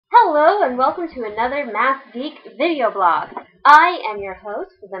Hello and welcome to another Math Geek video blog. I am your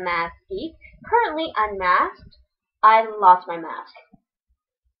host, the Math Geek, currently unmasked. I lost my mask.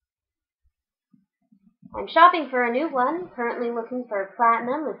 I'm shopping for a new one, currently looking for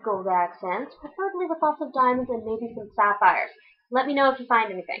platinum with gold accents, preferably with lots of diamonds and maybe some sapphires. Let me know if you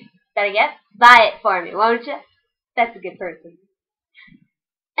find anything. Better yet, buy it for me, won't you? That's a good person.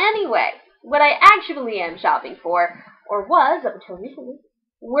 Anyway, what I actually am shopping for, or was up until recently,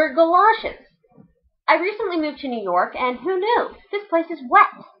 were galoshes. I recently moved to New York, and who knew? This place is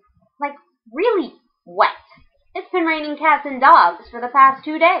wet. Like, really wet. It's been raining cats and dogs for the past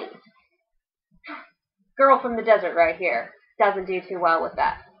 2 days. Girl from the desert right here. Doesn't do too well with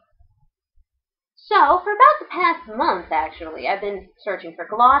that. So, for about the past month, actually, I've been searching for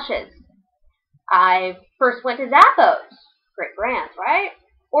galoshes. I first went to Zappos. Great brands, right?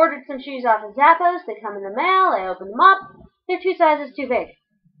 Ordered some shoes off of Zappos. They come in the mail. I open them up. They're 2 sizes too big.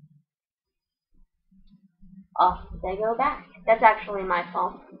 Off they go back. That's actually my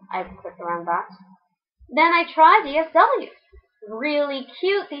fault. I clicked the wrong box. Then I tried DSW. Really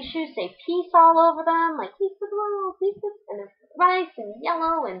cute. These shoes say peace all over them, like peace with love, peace with, and they're nice and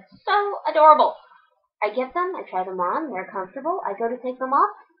yellow and so adorable. I get them, I try them on, they're comfortable. I go to take them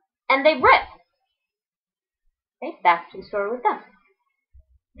off, and they rip. Okay, back to the store with them.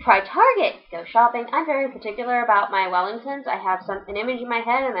 Try Target. Go shopping. I'm very particular about my Wellingtons. I have an image in my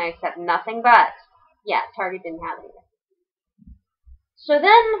head, and I accept nothing but. Yeah, Target didn't have anything. So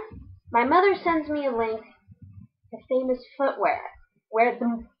then, my mother sends me a link to Famous Footwear, where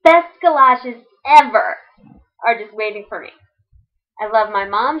the best galoshes ever are just waiting for me. I love my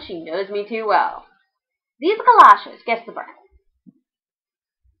mom. She knows me too well. These galoshes, guess the brand.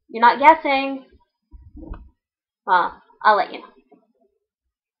 You're not guessing? Well, I'll let you know.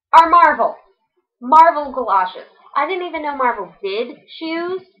 Are Marvel. Marvel galoshes. I didn't even know Marvel did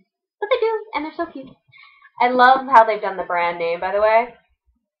shoes. But they do, and they're so cute. I love how they've done the brand name, by the way.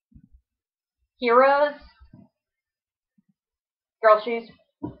 Heroes. Girl shoes.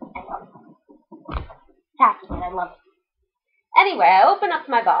 I love them. Tacky, but I love them. Anyway, I open up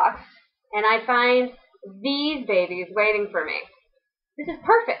my box, and I find these babies waiting for me. This is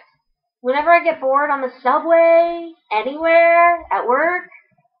perfect. Whenever I get bored on the subway, anywhere, at work,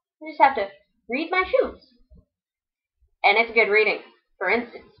 I just have to read my shoes. And it's good reading. For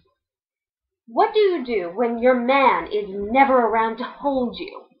instance, what do you do when your man is never around to hold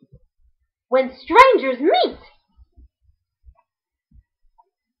you? When strangers meet?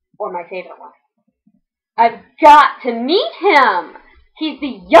 Or my favorite one. I've got to meet him! He's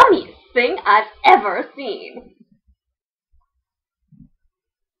the yummiest thing I've ever seen.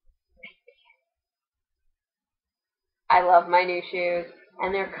 I love my new shoes,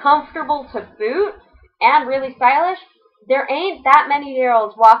 and they're comfortable to boot and really stylish. There ain't that many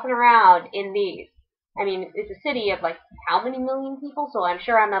girls walking around in these. I mean, it's a city of like how many million people, so I'm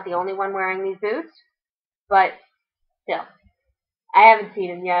sure I'm not the only one wearing these boots. But still, I haven't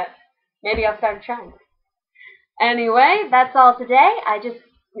seen them yet. Maybe I'll start trying. Anyway, that's all today. I just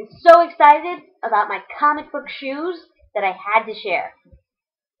was so excited about my comic book shoes that I had to share.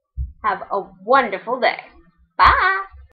 Have a wonderful day. Bye!